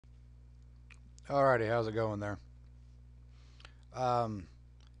Alrighty, how's it going there?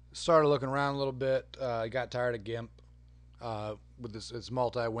 Started looking around a little bit. Got tired of GIMP with this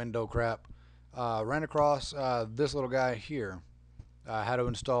multi-window crap. Ran across this little guy here. How to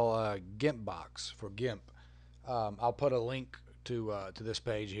install GIMPBox for GIMP. I'll put a link to this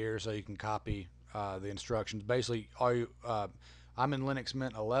page here so you can copy the instructions. Basically, I'm in Linux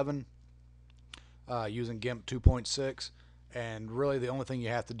Mint 11 using GIMP 2.6, and really the only thing you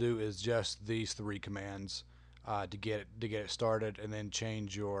have to do is just these three commands to get it started, and then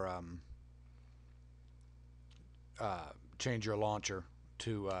change your launcher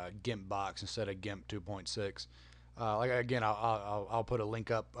to GIMPBox instead of GIMP 2.6. Like again, I'll put a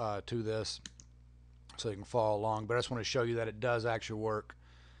link up to this so you can follow along. But I just want to show you that it does actually work.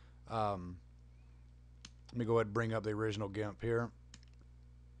 Um, Let me go ahead and bring up the original GIMP here.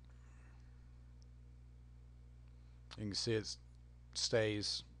 You can see it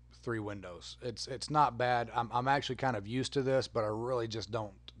stays three windows. It's not bad. I'm actually kind of used to this, but I really just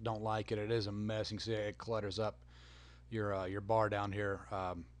don't like it. It is a mess. You can see it clutters up your bar down here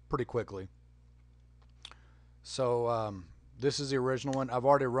pretty quickly. So this is the original one. I've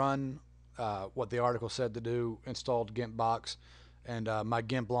already run what the article said to do, installed GIMPBox, and my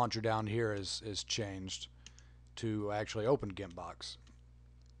GIMP launcher down here is changed to actually open GIMPBox.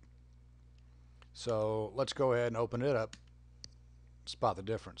 So let's go ahead and open it up. Spot the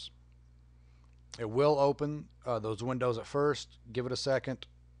difference. It will open those windows at first. Give it a second.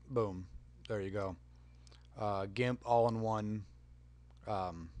 Boom. There you go. GIMP um,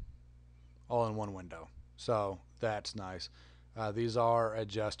 all in one window. So that's nice. These are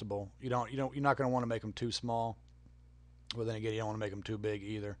adjustable. You're not going to want to make them too small, but then again, you don't want to make them too big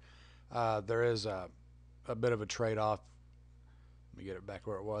either. There is a bit of a trade-off. Let me get it back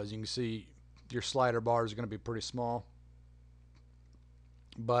where it was. You can see your slider bars are going to be pretty small,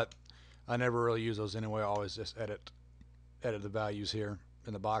 but I never really use those anyway. I always just edit the values here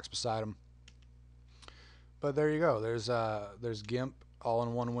in the box beside them. But there you go. There's GIMP all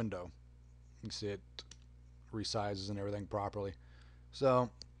in one window. You can see it resizes and everything properly. So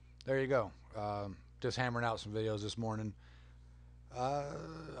there you go. Just hammering out some videos this morning.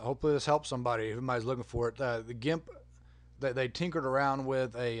 Hopefully this helps somebody. If anybody's looking for it. The GIMP, they tinkered around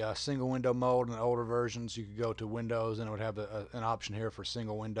with a single window mode in older versions. You could go to Windows and it would have an option here for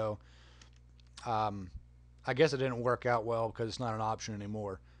single window. I guess it didn't work out well because it's not an option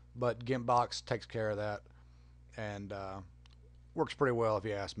anymore. But GIMPBox takes care of that, and works pretty well if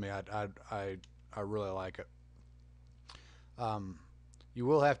you ask me. I really like it. You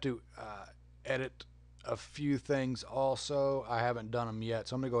will have to edit a few things also. I haven't done them yet,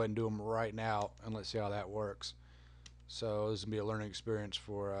 so I'm gonna go ahead and do them right now, and let's see how that works. So this is gonna be a learning experience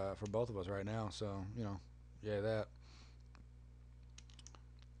for both of us right now. So yeah, that.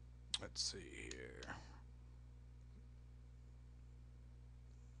 Let's see here.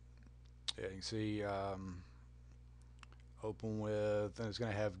 Yeah, you can see open with, and it's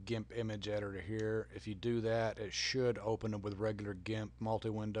going to have GIMP image editor here. If you do that, it should open it with regular GIMP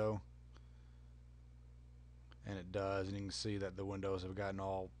multi-window, and it does. And you can see that the windows have gotten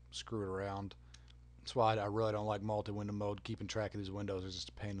all screwed around. That's why I really don't like multi-window mode. Keeping track of these windows is just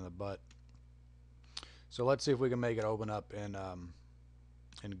a pain in the butt. So let's see if we can make it open up in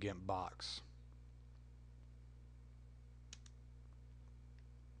GIMPBox.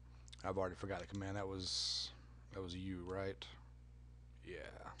 I've already forgot the command. That was U, right?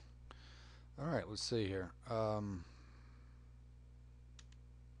 Yeah. All right, let's see here. I'm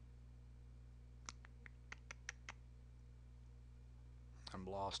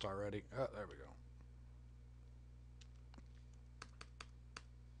lost already. Oh, there we go.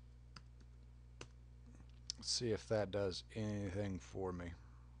 Let's see if that does anything for me.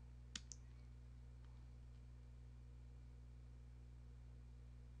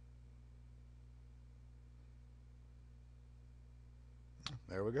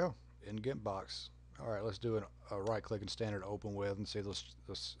 There we go. In GIMPBox. All right, let's do a right-click and standard open with and see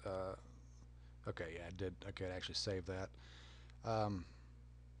this. Okay, yeah, it did. Okay, it actually saved that. I'd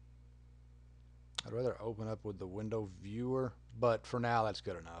rather open up with the window viewer, but for now that's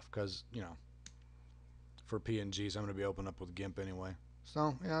good enough because for PNGs I'm going to be opening up with GIMP anyway.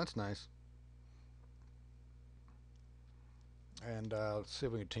 So yeah, that's nice. And let's see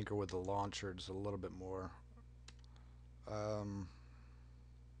if we can tinker with the launcher just a little bit more.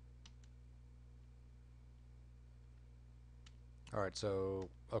 Alright, so,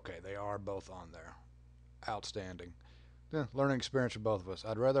 okay, they are both on there. Outstanding. Yeah, learning experience for both of us.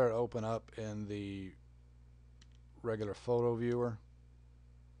 I'd rather it open up in the regular photo viewer.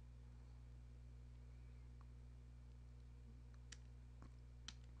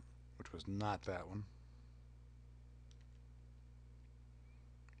 Which It was not that one.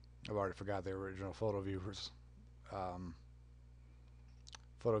 I've already forgot the original photo viewer's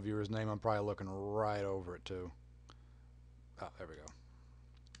name. I'm probably looking right over it too. Oh, there we go.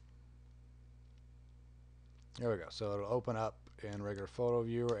 There we go. So it'll open up in regular photo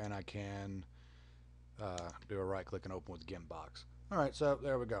viewer, and I can do a right click and open with GIMPBox. Alright, so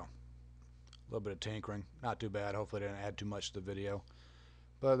there we go. A little bit of tinkering. Not too bad. Hopefully it didn't add too much to the video.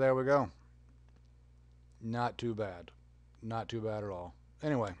 But there we go. Not too bad. Not too bad at all.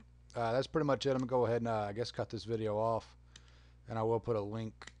 Anyway, that's pretty much it. I'm going to go ahead and I guess cut this video off. And I will put a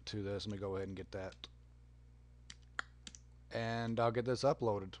link to this. Let me go ahead and get that. And I'll get this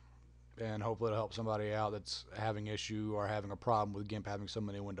uploaded. And hopefully it'll help somebody out that's having issue or having a problem with GIMP having so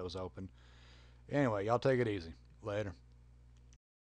many windows open. Anyway, y'all take it easy. Later.